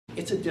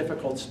It's a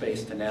difficult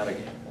space to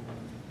navigate.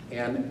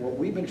 And what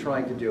we've been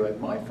trying to do at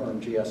my firm,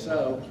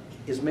 GSO,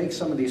 is make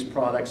some of these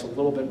products a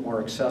little bit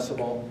more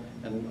accessible,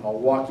 and I'll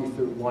walk you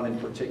through one in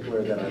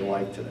particular that I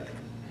like today.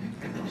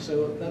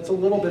 So that's a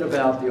little bit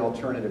about the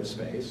alternative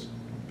space.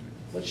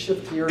 Let's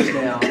shift gears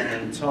now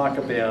and talk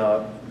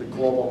about the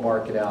global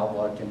market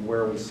outlook and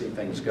where we see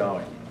things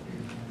going.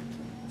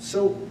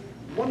 So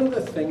one of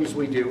the things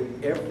we do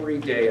every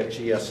day at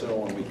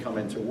GSO when we come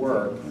into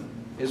work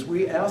is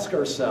we ask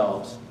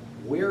ourselves,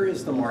 where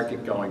is the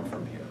market going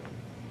from here?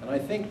 And I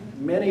think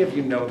many of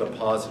you know the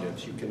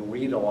positives. You can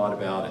read a lot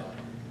about it.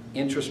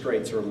 Interest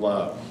rates are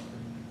low.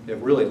 They're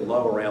really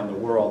low around the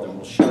world, and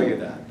we'll show you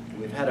that.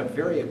 We've had a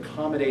very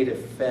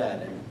accommodative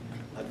Fed and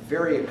a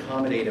very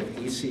accommodative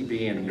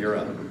ECB in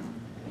Europe.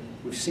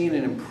 We've seen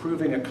an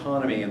improving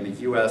economy in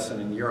the US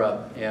and in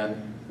Europe, and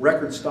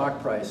record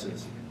stock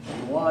prices,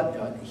 a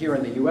lot here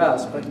in the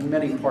US, but in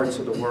many parts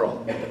of the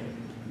world.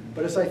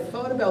 But as I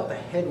thought about the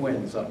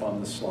headwinds up on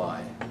the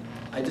slide,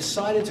 I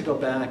decided to go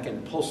back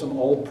and pull some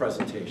old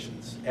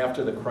presentations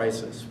after the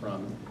crisis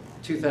from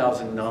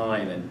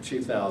 2009 and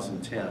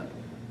 2010.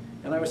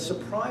 And I was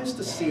surprised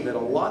to see that a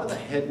lot of the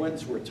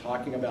headwinds we're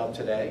talking about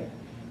today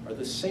are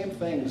the same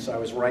things I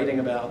was writing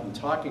about and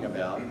talking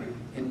about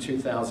in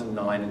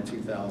 2009 and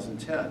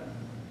 2010.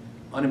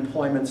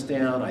 Unemployment's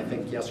down. I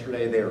think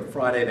yesterday or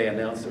Friday they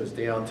announced it was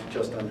down to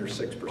just under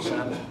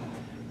 6%.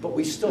 But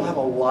we still have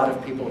a lot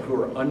of people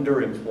who are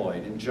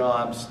underemployed in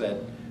jobs that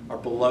are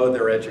below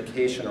their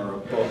education or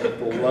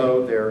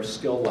below their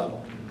skill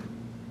level.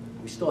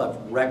 We still have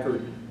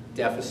record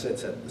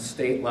deficits at the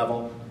state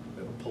level.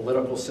 We have a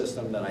political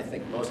system that I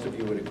think most of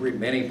you would agree,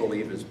 many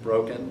believe is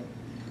broken.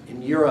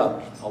 In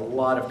Europe, a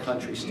lot of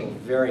countries still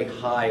very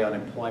high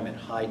unemployment,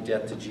 high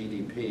debt to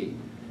GDP.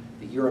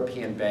 The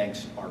European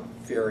banks are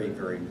very,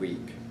 very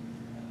weak.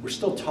 We're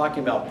still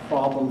talking about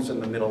problems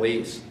in the Middle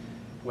East,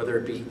 whether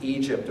it be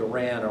Egypt,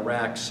 Iran,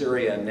 Iraq,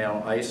 Syria, and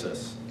now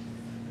ISIS.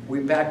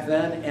 Back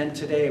then and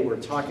today,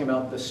 we're talking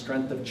about the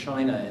strength of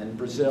China and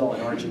Brazil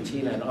and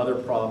Argentina and other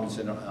problems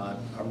in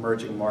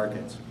emerging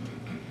markets.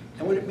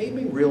 And what it made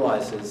me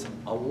realize is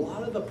a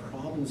lot of the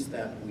problems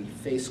that we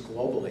face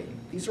globally,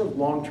 these are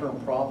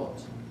long-term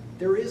problems.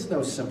 There is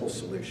no simple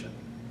solution.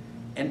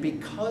 And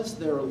because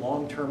they're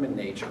long-term in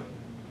nature,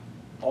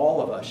 all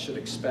of us should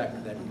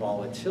expect that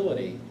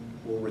volatility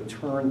will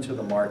return to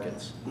the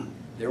markets.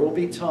 There will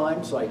be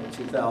times like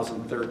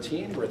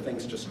 2013 where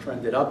things just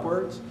trended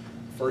upwards,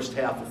 first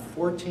half of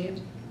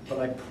 14, but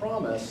I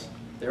promise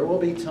there will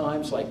be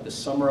times like the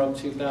summer of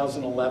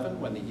 2011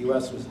 when the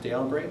US was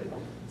downgraded,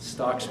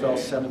 stocks fell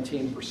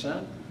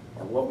 17%,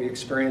 or what we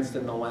experienced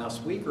in the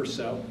last week or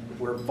so,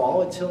 where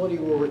volatility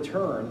will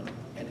return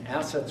and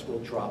assets will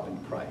drop in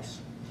price.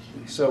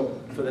 So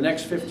for the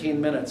next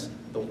 15 minutes,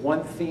 the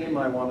one theme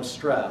I want to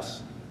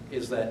stress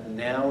is that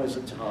now is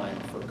a time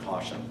for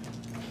caution.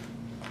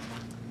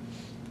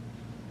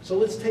 So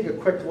let's take a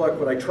quick look.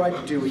 What I tried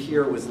to do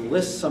here was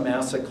list some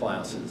asset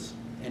classes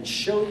and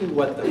show you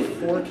what the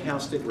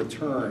forecasted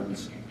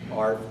returns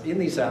are in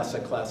these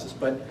asset classes.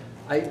 But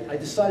I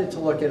decided to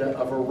look at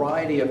a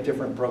variety of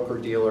different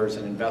broker-dealers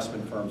and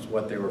investment firms,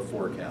 what they were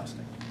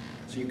forecasting.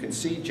 So you can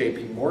see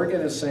JP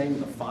Morgan is saying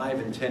the 5-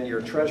 and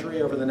 10-year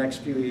Treasury over the next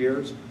few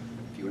years.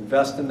 If you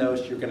invest in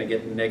those, you're going to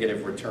get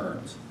negative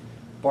returns.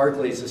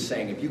 Barclays is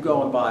saying if you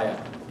go and buy a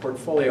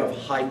portfolio of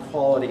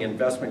high-quality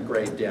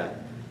investment-grade debt,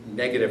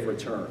 negative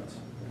returns.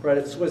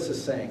 Credit Suisse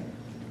is saying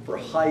for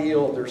high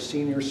yield or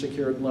senior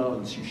secured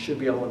loans, you should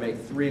be able to make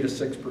 3 to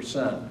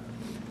 6%.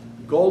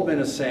 Goldman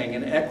is saying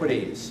in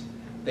equities,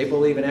 they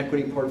believe an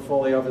equity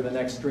portfolio over the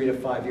next 3 to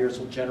 5 years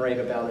will generate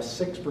about a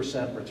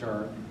 6%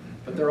 return,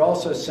 but they're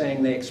also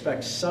saying they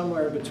expect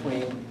somewhere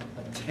between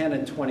a 10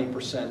 and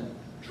 20%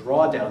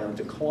 drawdown or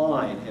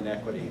decline in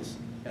equities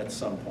at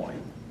some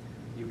point.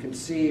 You can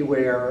see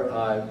where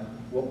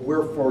what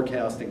we're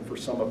forecasting for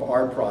some of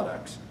our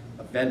products,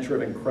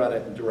 event-driven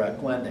credit and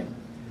direct lending.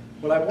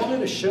 What I wanted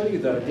to show you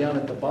though down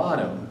at the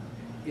bottom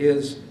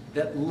is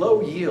that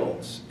low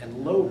yields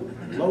and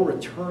low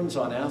returns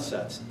on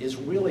assets is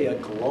really a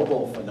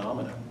global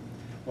phenomenon.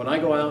 When I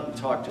go out and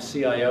talk to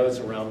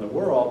CIOs around the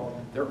world,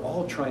 they're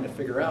all trying to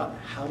figure out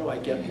how do I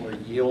get more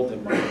yield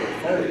in my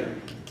portfolio.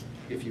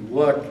 If you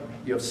look,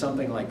 you have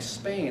something like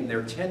Spain,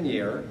 their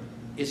 10-year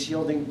is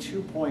yielding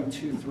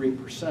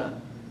 2.23%.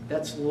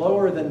 That's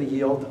lower than the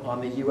yield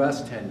on the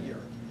US 10-year.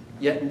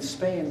 Yet in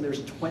Spain,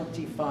 there's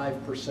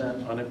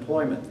 25%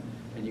 unemployment.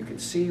 And you can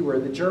see where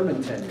the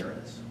German 10-year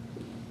is.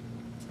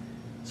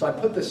 So I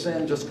put this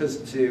in just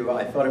because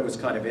I thought it was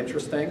kind of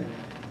interesting.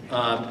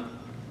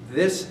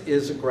 This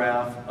is a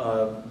graph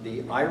of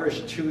the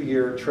Irish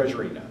 2-year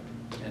Treasury note.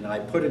 And I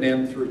put it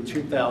in through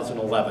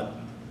 2011.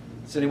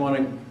 Does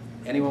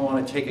anyone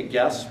want to take a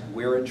guess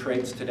where it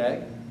trades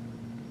today?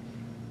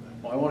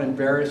 Well, I won't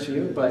embarrass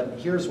you, but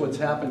here's what's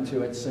happened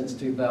to it since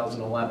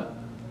 2011.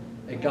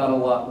 It got a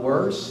lot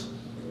worse.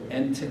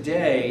 And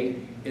today,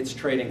 it's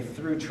trading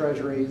through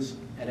treasuries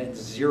and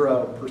it's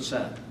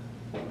 0%,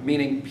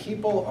 meaning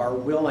people are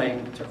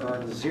willing to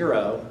earn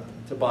 0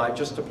 to buy,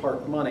 just to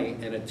park money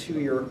in a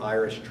 2-year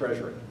Irish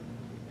Treasury.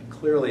 And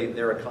clearly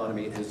their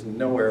economy is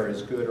nowhere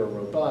as good or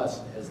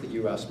robust as the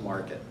US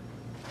market.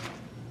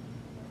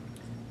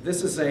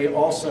 This is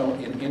also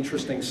an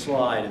interesting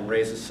slide and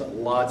raises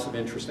lots of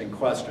interesting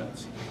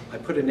questions. I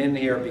put it in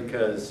here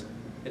because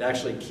it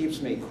actually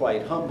keeps me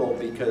quite humble,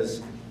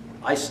 because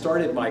I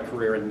started my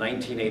career in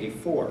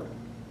 1984,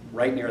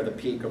 right near the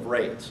peak of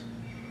rates.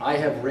 I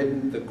have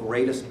ridden the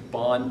greatest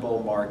bond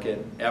bull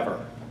market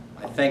ever.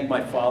 I thank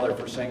my father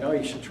for saying, oh,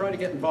 you should try to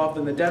get involved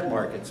in the debt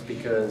markets,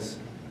 because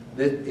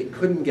it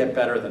couldn't get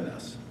better than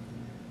this.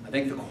 I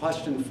think the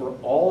question for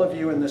all of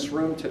you in this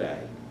room today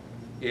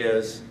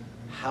is,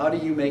 how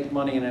do you make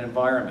money in an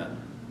environment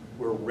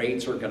where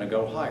rates are going to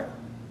go higher?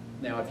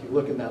 Now, if you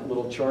look in that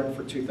little chart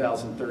for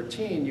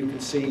 2013, you can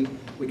see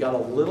we got a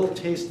little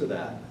taste of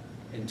that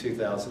in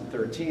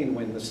 2013,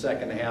 when the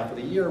second half of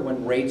the year,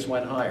 when rates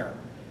went higher.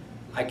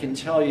 I can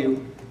tell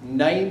you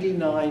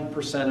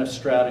 99% of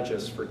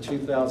strategists for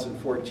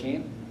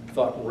 2014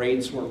 thought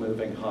rates were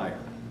moving higher.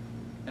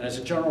 And as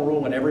a general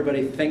rule, when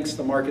everybody thinks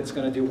the market's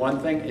going to do one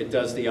thing, it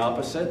does the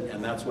opposite,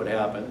 and that's what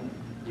happened.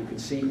 You can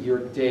see year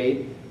to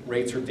date,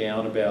 rates are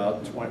down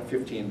about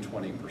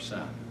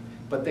 15–20%.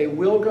 But they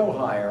will go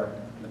higher.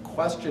 The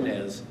question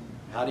is,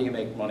 how do you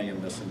make money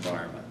in this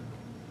environment?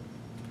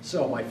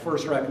 So my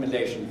first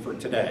recommendation for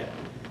today,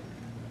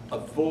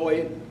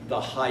 avoid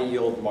the high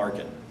yield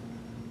market.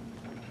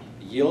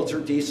 The yields are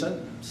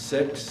decent,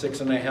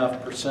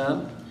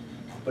 6–6.5%.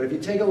 But if you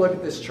take a look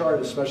at this chart,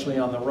 especially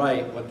on the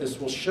right, what this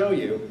will show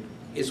you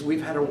is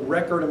we've had a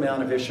record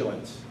amount of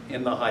issuance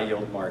in the high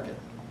yield market.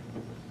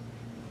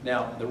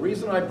 Now, the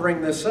reason I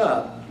bring this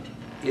up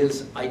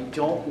is I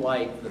don't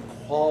like the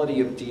quality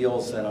of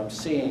deals that I'm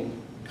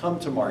seeing come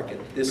to market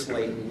this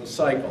late in the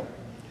cycle.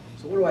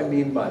 So what do I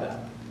mean by that?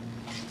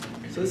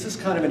 So this is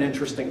kind of an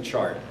interesting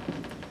chart.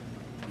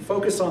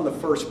 Focus on the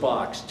first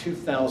box,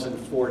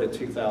 2004 to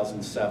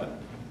 2007.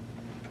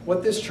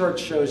 What this chart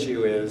shows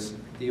you is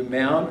the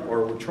amount,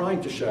 or we're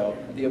trying to show,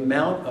 the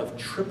amount of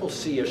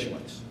CCC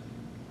issuance.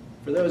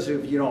 For those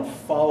of you who don't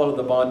follow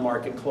the bond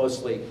market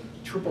closely,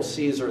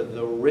 CCCs are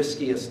the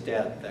riskiest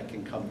debt that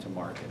can come to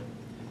market.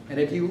 And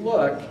if you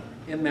look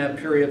in that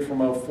period from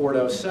 04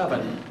 to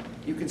 07,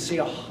 you can see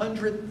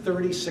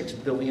 136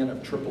 billion of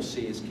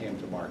CCCs came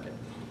to market.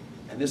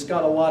 And this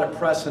got a lot of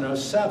press in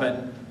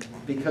 07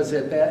 because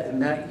in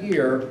that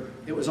year,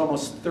 it was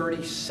almost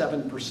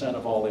 37%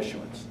 of all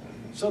issuance.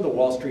 So the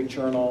Wall Street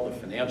Journal, the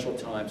Financial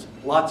Times,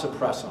 lots of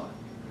press on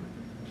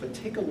it. But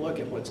take a look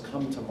at what's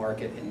come to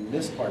market in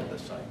this part of the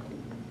cycle,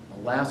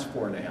 the last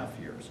 4.5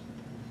 years.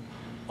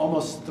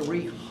 Almost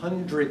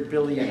 300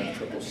 billion of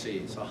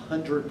CCCs,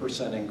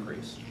 100%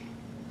 increase.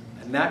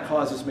 And that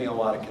causes me a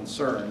lot of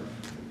concern.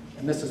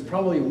 And this is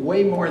probably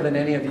way more than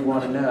any of you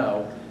want to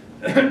know.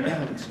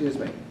 Excuse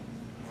me.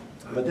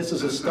 But this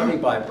is a study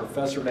by a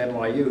professor at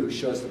NYU who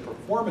shows the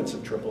performance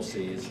of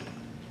CCCs.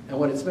 And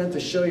what it's meant to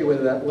show you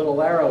with that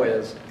little arrow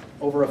is,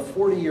 over a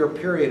 40-year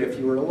period, if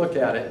you were to look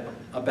at it,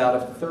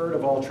 about 1/3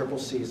 of all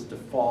CCCs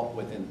default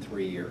within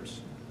 3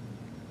 years.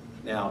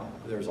 Now,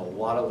 there's a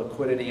lot of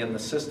liquidity in the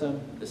system.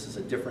 This is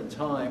a different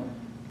time,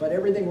 but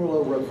everything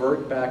will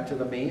revert back to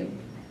the mean.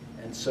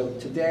 And so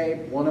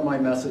today, one of my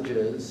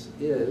messages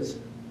is,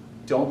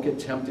 don't get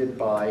tempted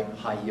by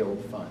high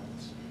yield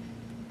funds.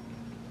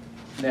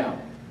 Now,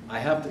 I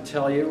have to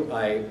tell you,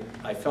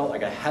 I felt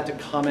like I had to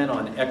comment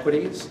on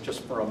equities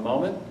just for a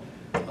moment.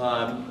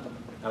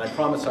 And I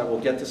promise I will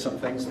get to some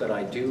things that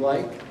I do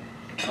like.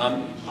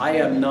 I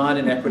am not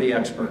an equity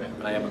expert.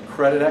 I am a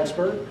credit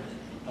expert.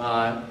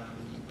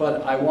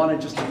 But I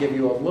wanted just to give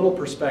you a little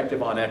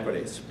perspective on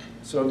equities.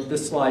 So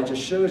this slide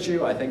just shows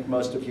you, I think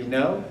most of you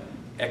know,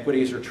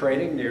 equities are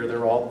trading near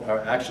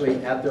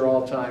actually at their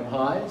all-time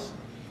highs.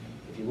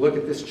 If you look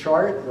at this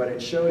chart, what it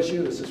shows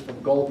you, this is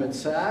from Goldman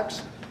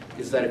Sachs,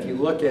 is that if you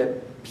look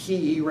at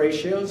PE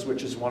ratios,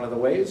 which is one of the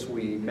ways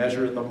we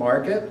measure the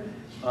market,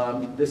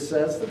 this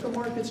says that the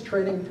market's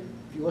trading,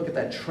 if you look at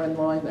that trend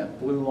line, that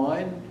blue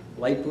line,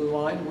 light blue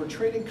line, we're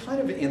trading kind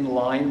of in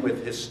line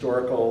with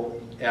historical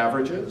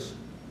averages,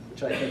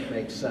 which I think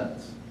makes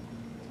sense.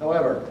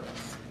 However,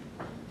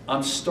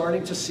 I'm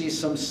starting to see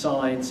some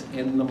signs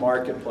in the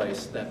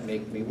marketplace that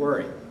make me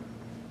worry,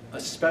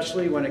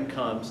 especially when it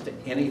comes to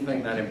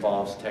anything that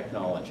involves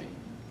technology.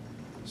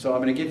 So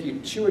I'm going to give you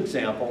 2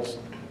 examples,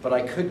 but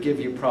I could give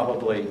you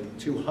probably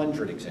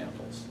 200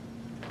 examples.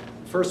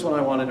 The first one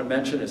I wanted to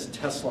mention is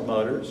Tesla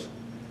Motors.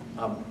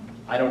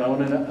 I don't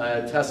own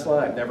a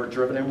Tesla, I've never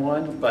driven in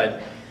one,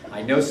 but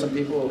I know some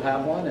people who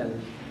have one,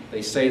 and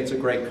they say it's a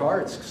great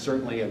car. It's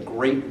certainly a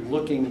great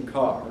looking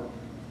car.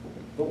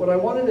 But what I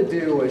wanted to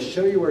do was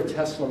show you where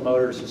Tesla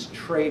Motors is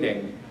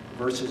trading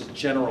versus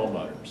General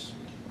Motors.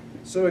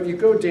 So if you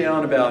go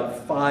down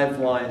about 5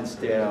 lines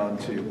down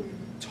to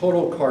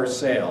total car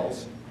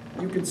sales,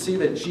 you can see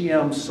that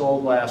GM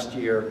sold last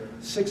year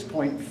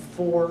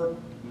 6.4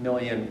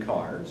 million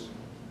cars,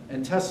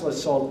 and Tesla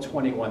sold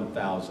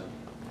 21,000.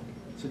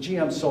 So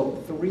GM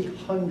sold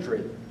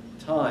 300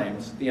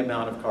 times the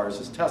amount of cars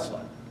as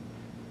Tesla.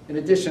 In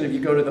addition, if you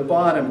go to the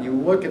bottom, you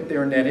look at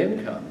their net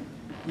income,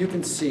 you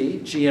can see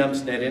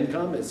GM's net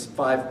income is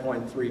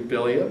 $5.3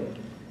 billion,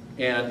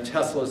 and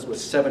Tesla's was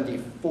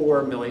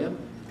 $74 million.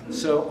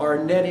 So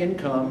our net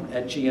income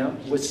at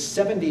GM was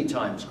 70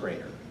 times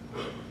greater.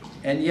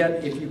 And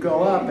yet, if you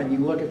go up and you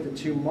look at the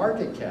two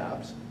market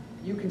caps,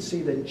 you can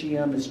see that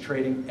GM is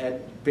trading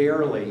at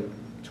barely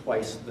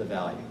twice the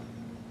value.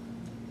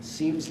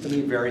 Seems to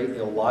me very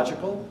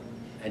illogical,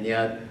 and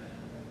yet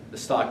the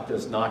stock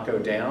does not go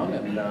down,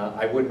 and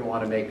I wouldn't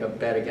want to make a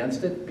bet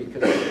against it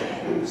because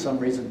for some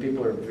reason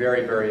people are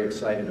very, very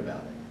excited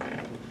about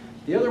it.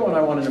 The other one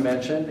I wanted to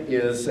mention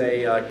is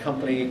a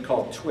company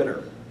called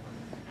Twitter.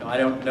 Now, I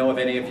don't know if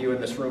any of you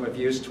in this room have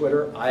used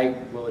Twitter. I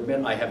will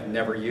admit I have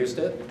never used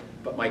it,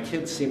 but my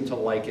kids seem to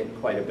like it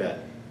quite a bit.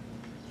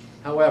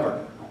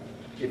 However,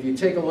 if you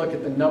take a look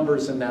at the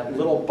numbers in that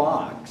little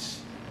box,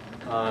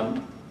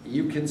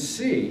 you can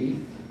see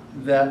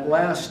that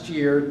last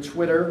year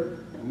Twitter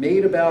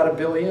made about $1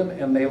 billion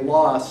and they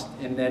lost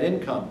in net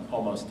income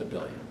almost $1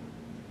 billion.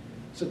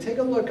 So take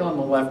a look on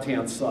the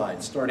left-hand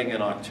side, starting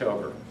in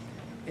October.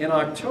 In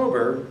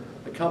October,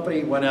 the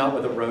company went out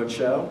with a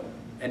roadshow,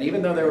 and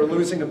even though they were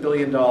losing $1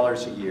 billion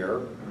a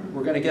year,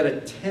 we're going to get a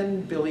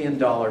 $10 billion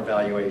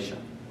valuation.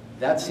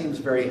 That seems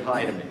very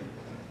high to me.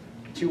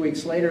 2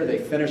 weeks later, they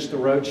finished the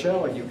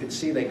roadshow, and you can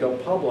see they go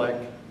public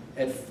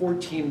at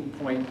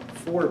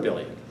 $14.4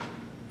 billion.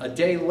 A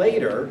day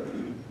later,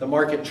 the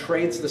market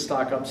trades the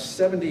stock up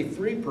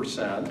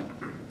 73%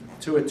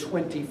 to a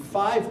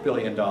 $25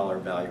 billion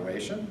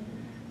valuation.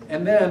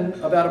 And then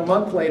about a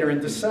month later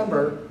in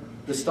December,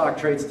 the stock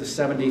trades to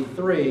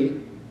 73,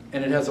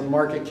 and it has a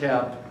market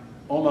cap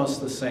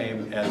almost the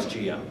same as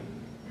GM.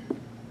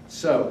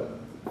 So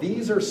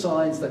these are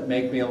signs that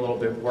make me a little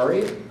bit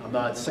worried. I'm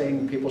not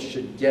saying people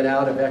should get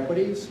out of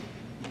equities,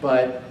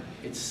 but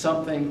it's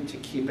something to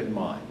keep in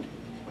mind.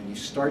 When you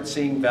start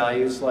seeing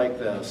values like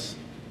this,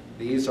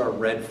 these are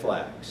red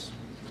flags.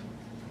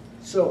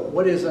 So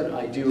what is it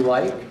I do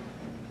like?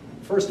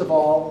 First of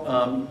all,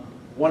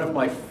 one of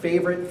my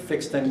favorite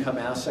fixed income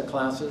asset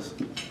classes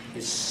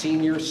is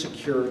senior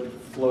secured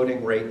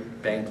floating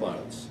rate bank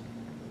loans.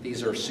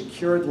 These are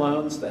secured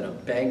loans that a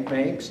bank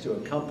makes to a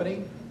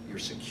company. You're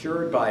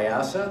secured by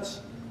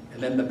assets,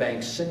 and then the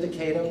banks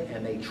syndicate them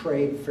and they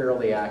trade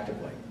fairly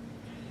actively.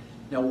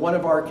 Now, one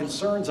of our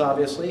concerns,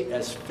 obviously,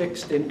 as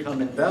fixed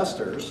income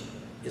investors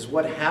is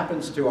what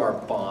happens to our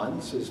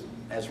bonds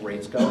as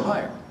rates go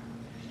higher.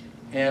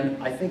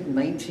 And I think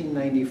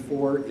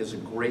 1994 is a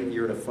great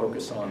year to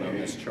focus on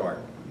this chart.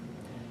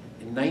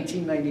 In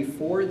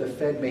 1994, the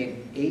Fed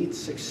made 8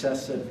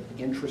 successive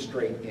interest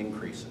rate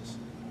increases.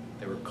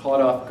 They were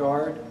caught off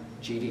guard,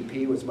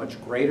 GDP was much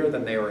greater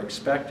than they were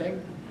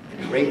expecting,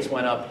 and rates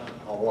went up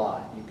a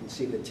lot. You can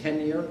see the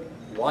 10-year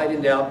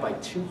widened out by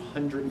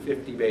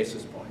 250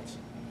 basis points.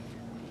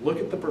 Look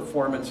at the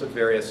performance of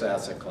various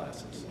asset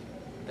classes.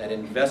 That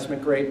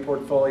investment grade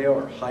portfolio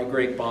or high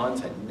grade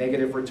bonds had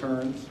negative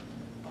returns.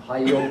 A high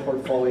yield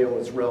portfolio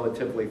was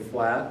relatively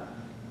flat,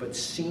 but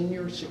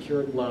senior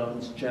secured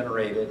loans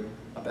generated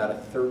about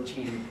a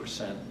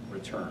 13%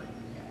 return.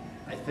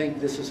 I think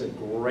this is a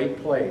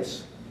great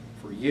place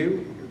for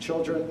you, your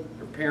children,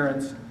 your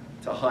parents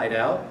to hide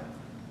out.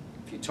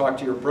 If you talk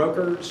to your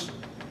brokers,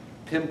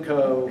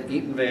 PIMCO,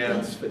 Eaton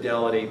Vance,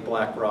 Fidelity,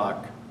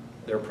 BlackRock,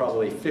 there are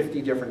probably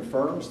 50 different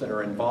firms that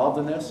are involved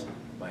in this.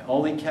 My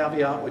only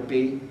caveat would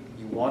be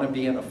you want to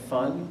be in a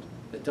fund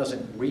that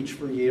doesn't reach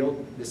for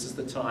yield. This is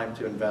the time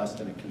to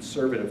invest in a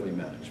conservatively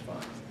managed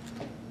fund.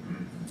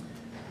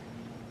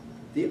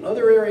 The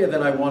other area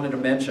that I wanted to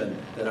mention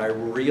that I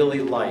really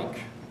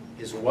like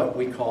is what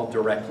we call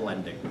direct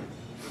lending.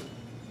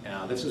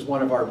 Now, this is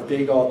one of our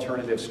big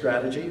alternative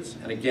strategies,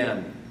 and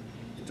again,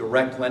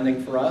 direct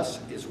lending for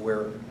us is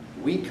where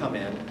we come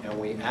in and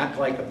we act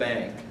like a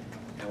bank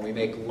and we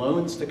make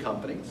loans to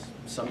companies.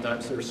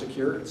 Sometimes they're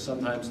secured,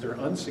 sometimes they're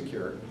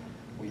unsecured.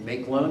 We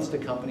make loans to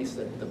companies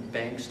that the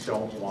banks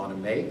don't want to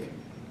make,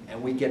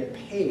 and we get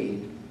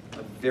paid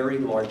a very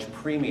large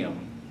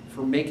premium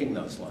for making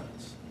those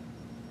loans.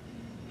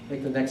 I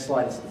think the next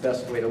slide is the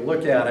best way to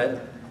look at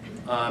it.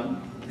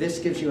 This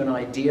gives you an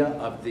idea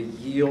of the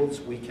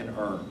yields we can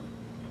earn.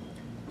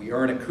 We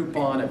earn a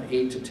coupon of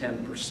 8 to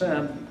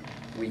 10%.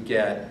 We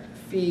get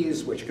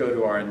fees which go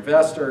to our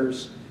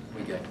investors.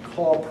 We get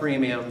call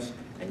premiums.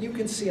 And you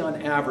can see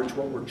on average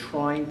what we're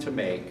trying to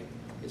make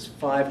is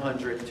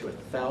 500 to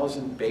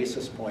 1,000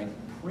 basis point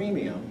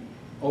premium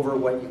over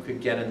what you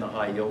could get in the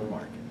high yield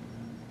market.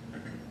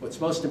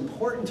 What's most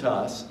important to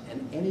us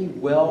in any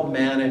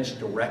well-managed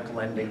direct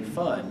lending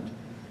fund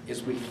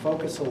is we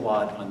focus a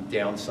lot on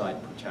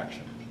downside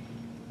protection.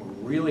 We're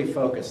really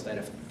focused that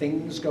if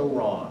things go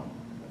wrong,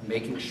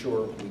 making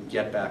sure we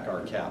get back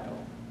our capital.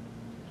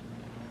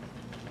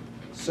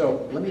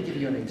 So let me give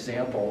you an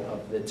example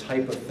of the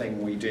type of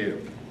thing we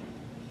do.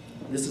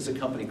 This is a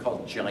company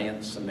called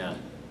Giant Cement.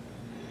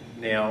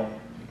 Now,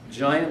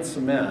 Giant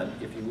Cement,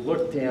 if you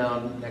look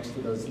down next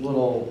to those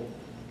little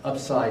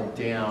upside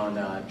down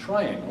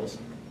triangles,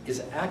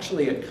 is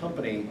actually a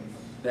company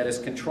that is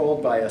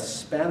controlled by a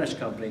Spanish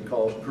company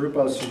called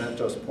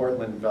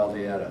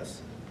Grupo-100614.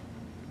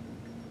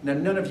 Now,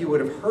 none of you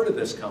would have heard of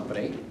this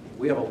company.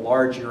 We have a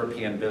large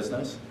European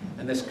business,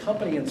 and this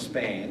company in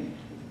Spain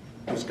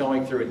was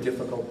going through a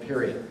difficult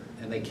period.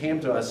 And they came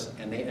to us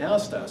and they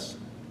asked us,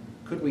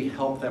 could we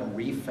help them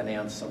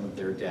refinance some of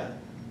their debt?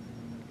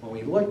 When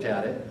we looked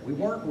at it, we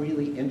weren't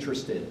really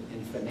interested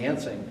in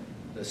financing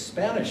the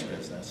Spanish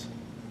business,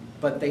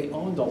 but they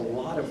owned a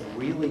lot of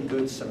really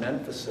good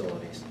cement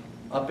facilities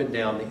up and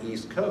down the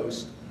East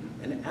Coast,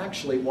 and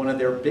actually one of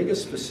their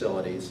biggest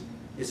facilities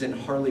is in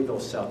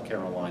Harleyville, South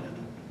Carolina.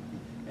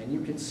 And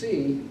you can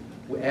see,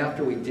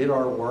 after we did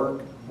our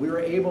work, we were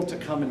able to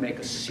come and make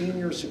a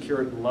senior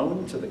secured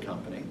loan to the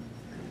company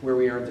where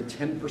we earned a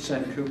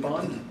 10%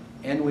 coupon,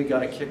 and we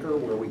got a kicker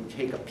where we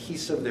take a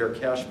piece of their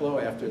cash flow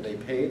after they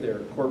pay their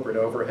corporate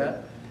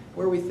overhead,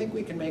 where we think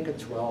we can make a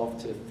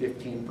 12 to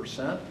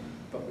 15%,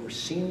 but we're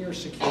senior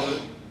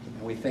secured,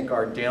 and we think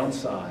our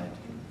downside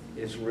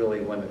is really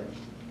limited.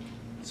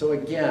 So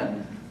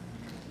again,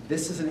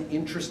 this is an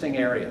interesting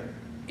area.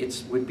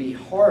 It would be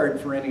hard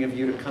for any of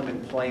you to come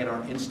and play in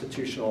our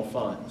institutional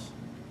funds.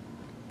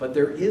 But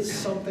there is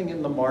something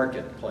in the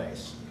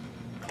marketplace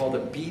called a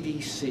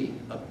BDC,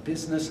 a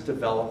Business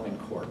Development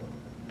Corp.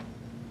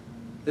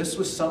 This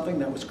was something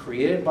that was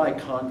created by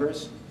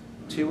Congress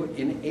to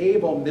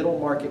enable middle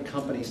market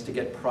companies to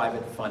get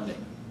private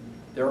funding.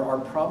 There are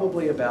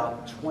probably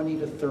about 20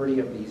 to 30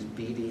 of these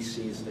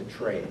BDCs that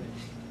trade.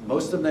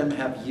 Most of them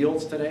have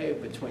yields today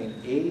between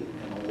 8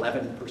 and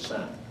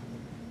 11%.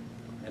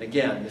 And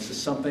again, this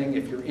is something,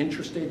 if you're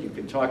interested, you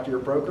can talk to your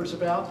brokers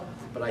about,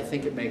 but I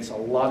think it makes a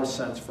lot of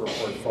sense for a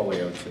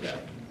portfolio today.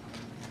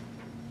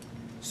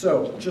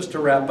 So, just to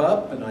wrap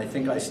up, and I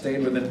think I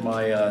stayed within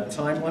my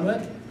time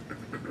limit,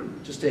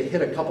 just to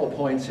hit a couple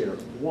points here.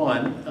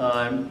 One,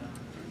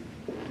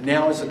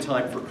 now is a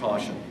time for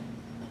caution.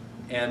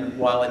 And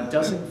while it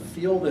doesn't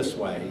feel this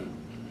way,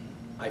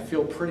 I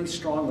feel pretty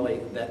strongly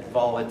that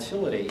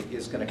volatility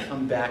is going to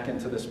come back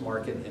into this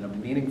market in a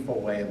meaningful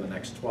way in the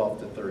next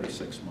 12 to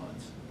 36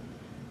 months.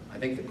 I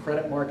think the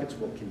credit markets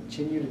will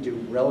continue to do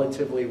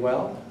relatively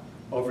well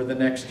over the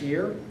next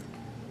year,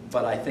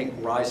 but I think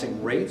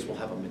rising rates will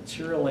have a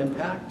material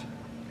impact,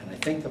 and I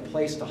think the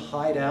place to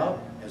hide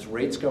out as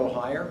rates go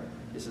higher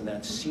is in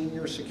that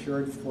senior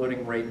secured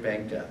floating rate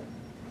bank debt.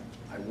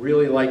 I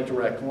really like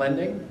direct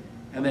lending,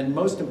 and then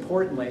most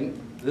importantly,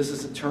 this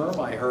is a term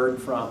I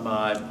heard from,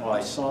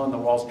 I saw in the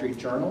Wall Street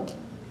Journal,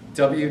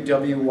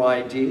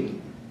 WWYD.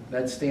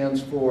 That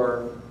stands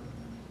for,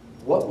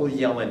 what will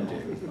Yellen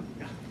do?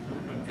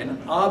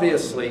 And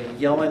obviously,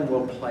 Yellen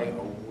will play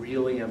a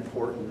really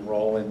important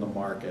role in the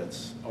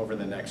markets over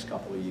the next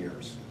couple of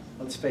years.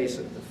 Let's face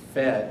it, the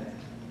Fed,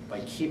 by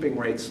keeping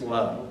rates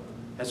low,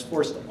 has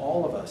forced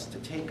all of us to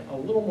take a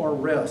little more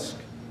risk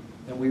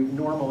than we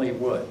normally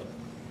would.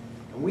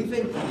 And we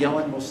think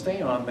Yellen will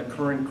stay on the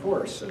current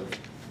course of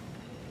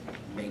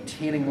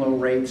maintaining low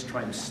rates,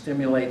 trying to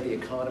stimulate the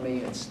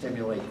economy and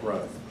stimulate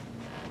growth.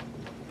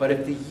 But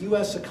if the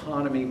US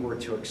economy were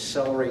to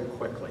accelerate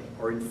quickly,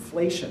 or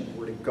inflation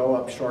were to go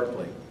up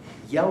sharply,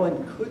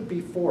 Yellen could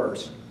be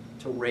forced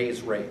to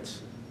raise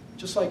rates,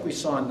 just like we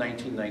saw in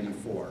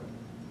 1994.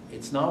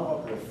 It's not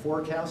what we're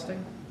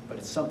forecasting, but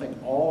it's something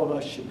all of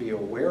us should be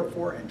aware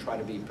for and try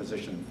to be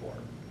positioned for.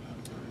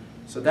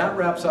 So that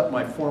wraps up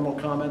my formal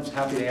comments.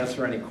 Happy to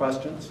answer any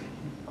questions.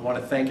 I want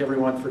to thank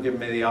everyone for giving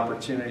me the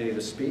opportunity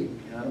to speak.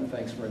 Adam,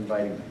 thanks for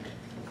inviting me.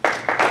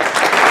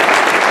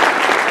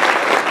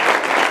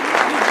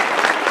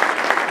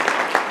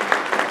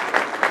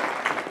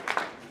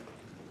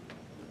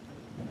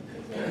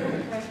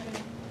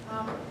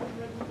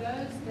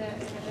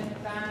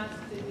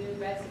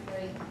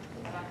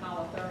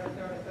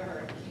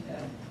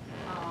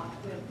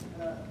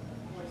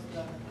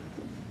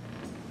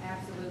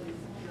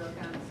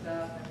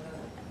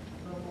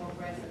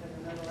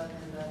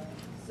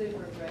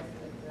 Super aggressive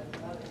at the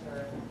other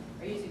third.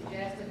 Are you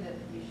suggesting that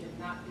you should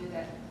not do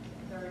that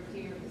third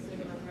tier, the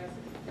super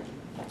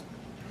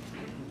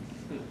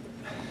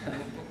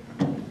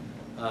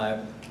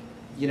aggressive?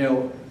 You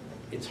know,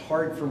 it's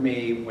hard for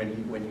me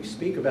when you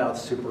speak about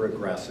super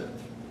aggressive.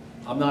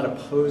 I'm not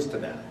opposed to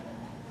that,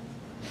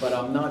 but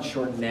I'm not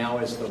sure now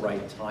is the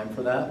right time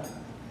for that.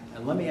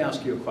 And let me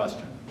ask you a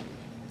question.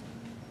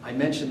 I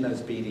mentioned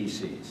those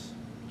BDCs.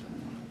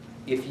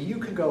 If you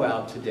could go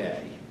out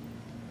today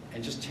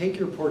and just take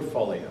your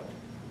portfolio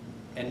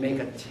and make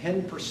a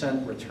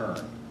 10% return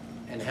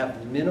and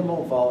have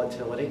minimal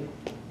volatility,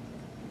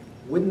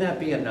 wouldn't that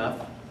be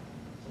enough?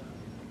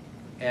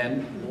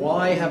 And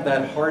why have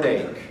that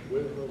heartache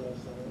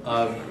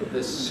of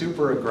this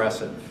super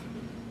aggressive?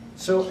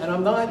 So, and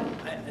I'm not,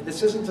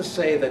 this isn't to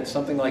say that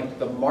something like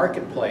the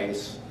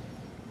marketplace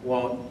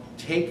won't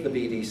take the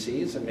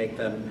BDCs and make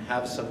them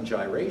have some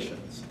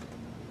gyrations.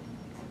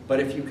 But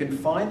if you can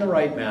find the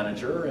right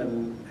manager,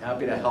 and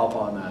happy to help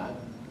on that,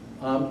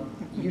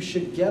 you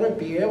should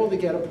be able to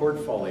get a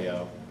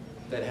portfolio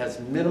that has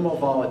minimal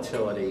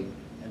volatility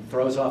and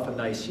throws off a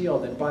nice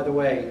yield. And by the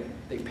way,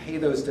 they pay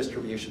those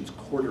distributions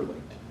quarterly.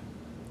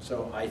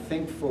 So I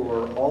think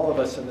for all of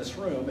us in this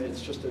room,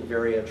 it's just a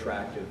very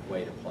attractive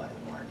way to play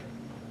the market.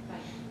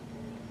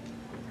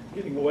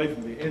 Getting away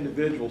from the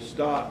individual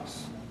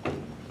stocks,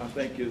 I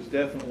think has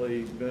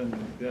definitely been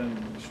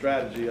a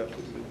strategy.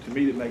 To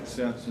me, it makes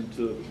sense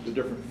into the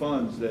different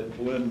funds that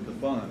blend the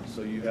funds.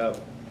 So you have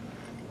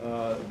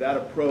that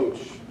approach.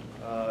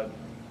 Are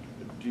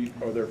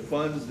there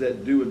funds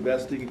that do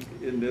investing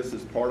in this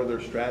as part of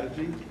their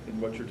strategy in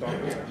what you're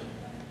talking about?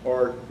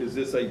 Or is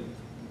this a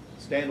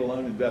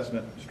standalone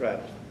investment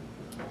strategy?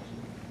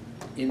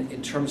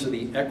 In terms of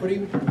the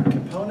equity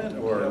component,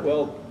 or?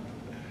 Well,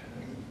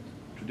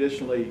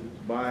 traditionally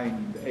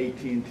buying the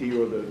AT&T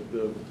or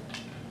the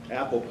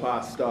Apple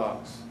Pie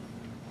stocks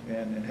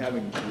and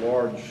having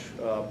large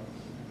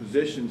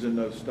positions in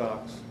those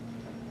stocks,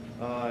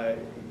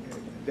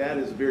 that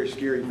is a very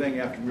scary thing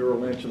after Merrill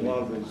Lynch and a lot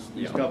of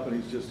these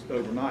companies just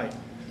overnight.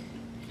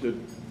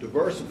 To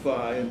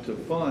diversify into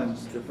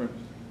funds, different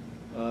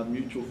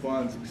mutual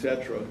funds, et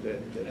cetera,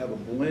 that have a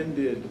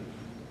blended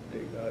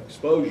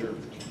exposure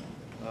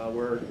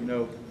where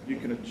you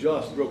can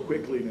adjust real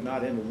quickly and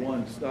not into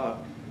one stock.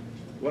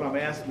 What I'm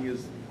asking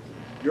is,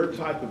 your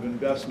type of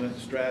investment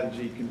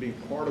strategy can be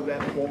part of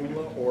that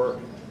formula, or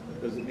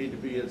does it need to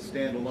be a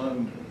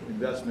standalone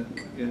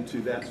investment into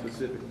that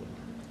specifically?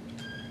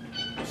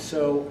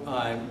 So,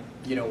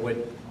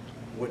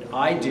 what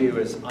I do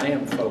is I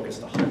am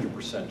focused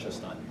 100%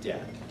 just on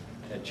debt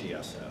at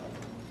GSO.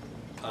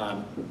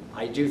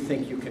 I do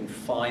think you can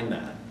find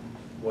that,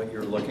 what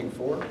you're looking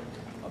for,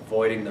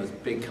 avoiding those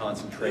big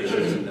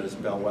concentrations in those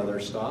bellwether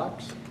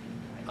stocks,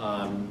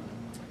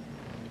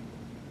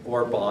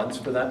 or bonds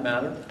for that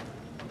matter.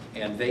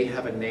 And they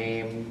have a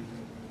name,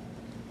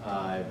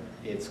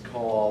 it's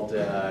called,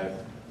 the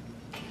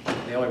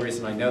only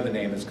reason I know the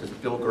name is because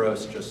Bill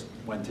Gross just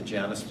went to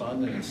Janus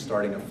Fund and is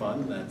starting a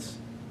fund that's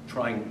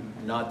trying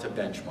not to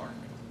benchmark.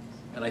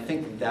 And I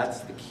think that's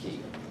the key.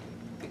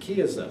 The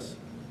key is this: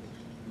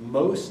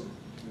 most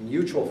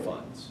mutual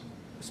funds,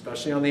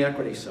 especially on the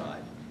equity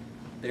side,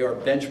 they are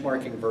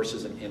benchmarking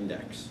versus an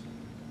index.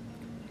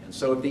 And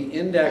so if the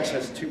index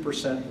has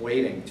 2%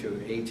 weighting to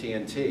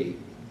AT&T,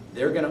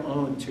 they're going to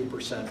own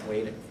 2%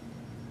 weighting,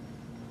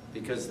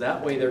 because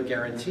that way they're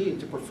guaranteed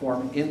to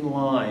perform in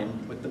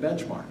line with the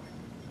benchmark.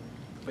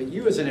 But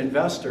you as an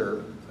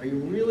investor,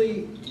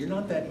 you're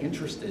not that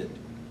interested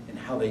in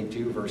how they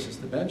do versus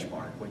the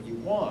benchmark. What you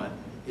want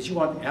is you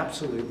want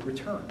absolute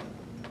return.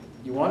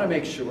 You want to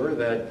make sure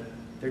that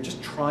they're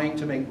just trying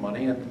to make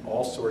money in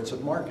all sorts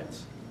of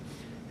markets.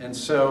 And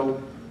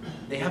so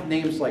they have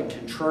names like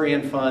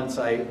contrarian funds.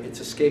 It's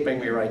escaping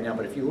me right now,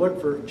 but if you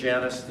look for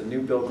Janus, the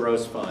new Bill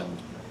Gross fund,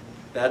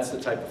 that's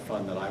the type of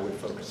fund that I would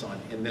focus on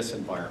in this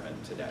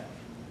environment today.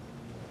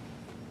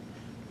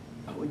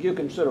 Would you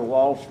consider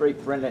Wall Street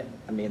friendly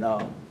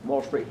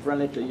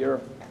to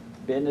your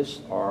business,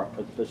 or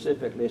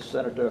specifically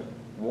Senator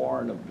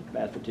Warren of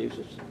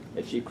Massachusetts,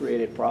 if she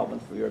created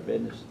problems for your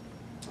business?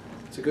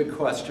 It's a good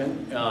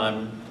question.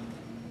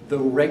 The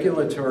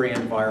regulatory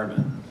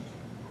environment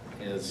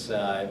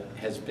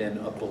has been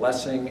a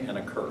blessing and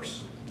a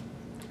curse.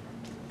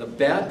 The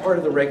bad part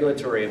of the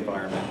regulatory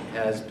environment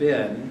has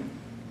been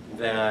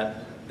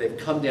that they've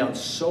come down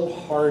so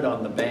hard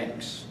on the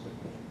banks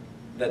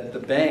that the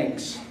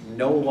banks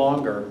no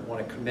longer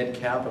want to commit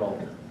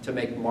capital to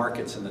make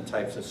markets in the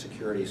types of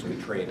securities we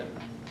trade in.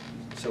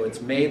 So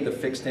it's made the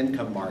fixed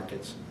income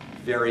markets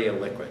very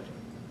illiquid.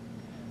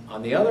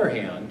 On the other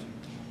hand,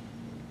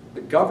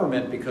 the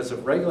government, because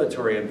of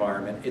regulatory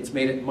environment, it's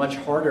made it much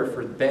harder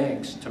for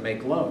banks to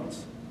make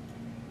loans.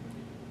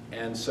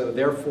 And so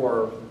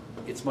therefore,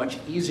 it's much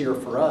easier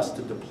for us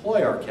to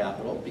deploy our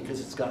capital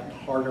because it's gotten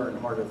harder and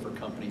harder for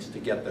companies to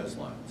get those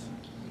loans.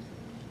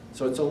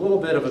 So it's a little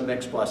bit of a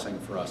mixed blessing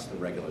for us, the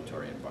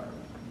regulatory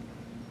environment.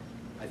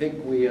 I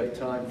think we have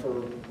time for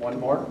one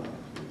more.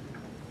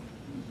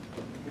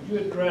 Could you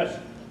address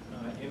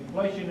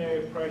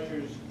inflationary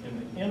pressures in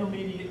the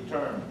intermediate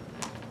term?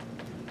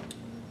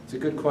 It's a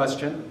good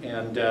question,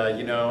 and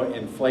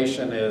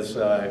inflation is,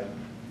 I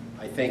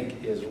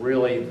think, is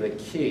really the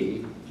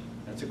key.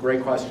 It's a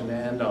great question to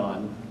end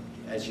on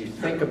as you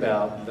think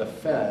about the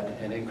Fed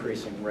and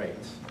increasing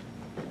rates.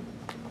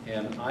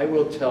 And I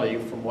will tell you,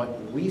 from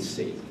what we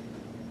see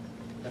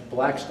at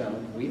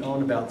Blackstone, we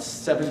own about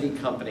 70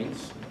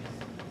 companies.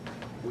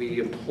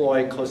 We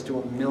employ close to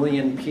 1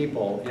 million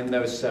people in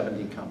those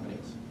 70 companies.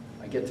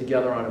 I get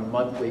together on a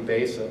monthly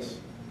basis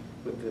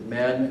with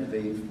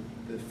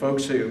the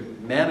folks who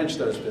manage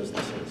those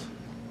businesses,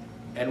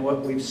 and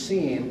what we've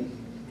seen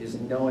is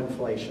no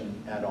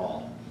inflation at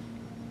all.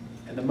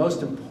 And the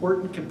most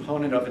important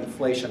component of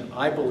inflation,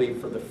 I believe,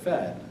 for the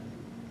Fed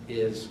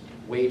is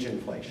wage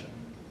inflation.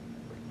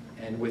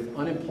 And with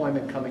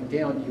unemployment coming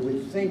down, you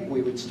would think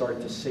we would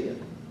start to see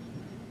it.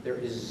 There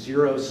is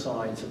zero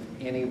signs of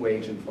any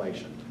wage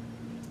inflation.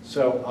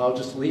 So I'll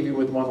just leave you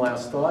with one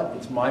last thought.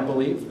 It's my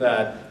belief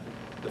that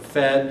the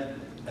Fed,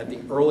 at the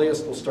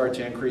earliest, will start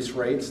to increase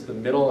rates the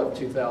middle of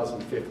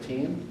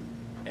 2015,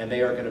 and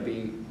they are going to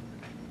be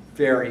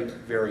very,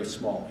 very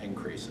small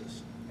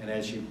increases. And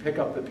as you pick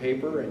up the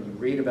paper and you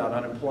read about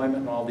unemployment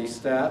and all these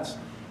stats,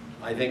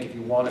 I think if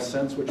you want a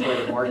sense which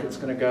way the market's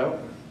going to go,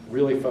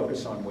 really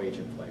focus on wage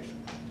inflation.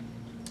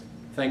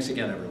 Thanks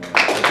again, everyone.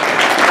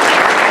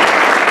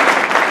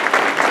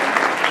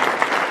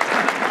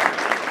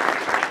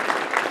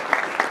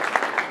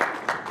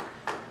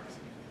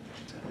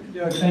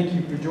 Doug, thank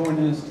you for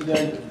joining us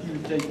today. If you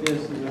would take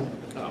this as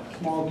a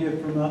small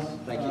gift from us.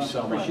 Thank you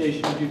so much.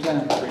 Appreciation of your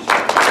time.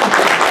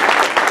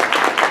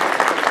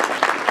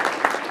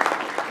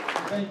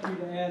 Thank you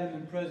to Adam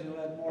and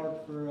President-elect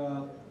Mark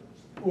for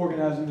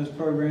organizing this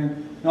program.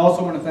 And I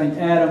also want to thank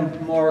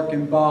Adam, Mark,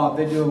 and Bob.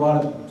 They do a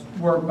lot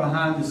of work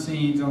behind the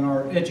scenes on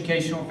our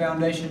educational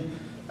foundation,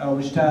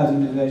 which ties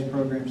into today's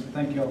program. So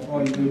thank you all for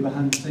all you do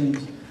behind the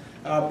scenes.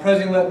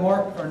 President-elect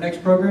Mark, our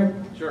next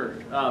program. Sure.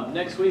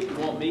 Next week we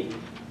won't meet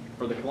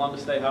for the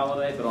Columbus Day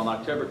holiday, but on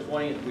October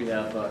 20th we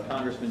have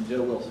Congressman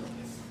Joe Wilson.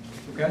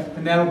 Okay,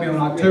 and that'll be on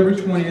October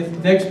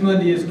 20th. Next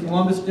Monday is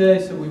Columbus Day,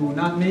 so we will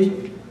not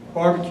meet.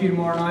 Barbecue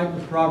tomorrow night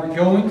with Robert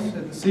Goings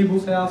at the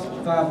Siebel's house at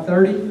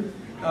 5:30.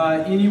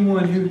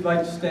 Anyone who would like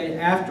to stay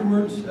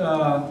afterwards,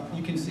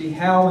 you can see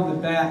Hal in the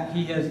back.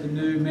 He has the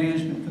new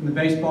management from the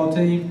baseball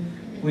team.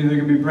 I believe they're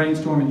going to be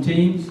brainstorming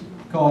teams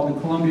called the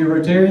Columbia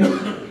Rotarians.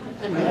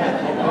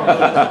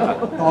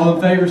 All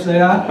in favor, say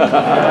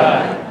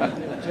aye.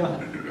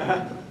 John.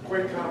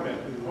 Quick comment.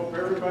 Hope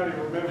everybody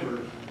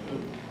remembers the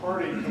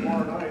party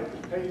tomorrow night is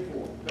paid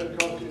for. Doesn't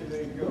cost you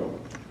anything to go.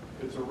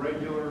 It's a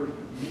regular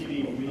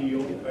meeting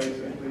meal,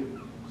 basically.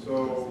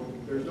 So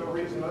there's no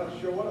reason not to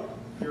show up.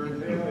 If you're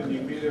in town and you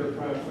can be there at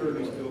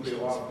 5:30, it'll be a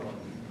lot of fun.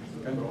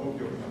 So I hope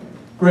you'll come.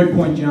 Great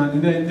point, John.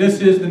 And then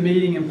this is the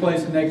meeting in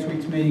place of next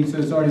week's meeting, so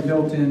it's already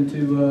built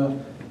into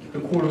the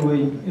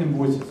quarterly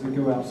invoices that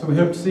go out. So we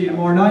hope to see you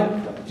tomorrow night.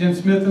 Jim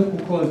Smith will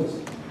close us.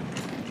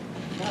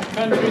 My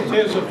country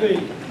tis a thee.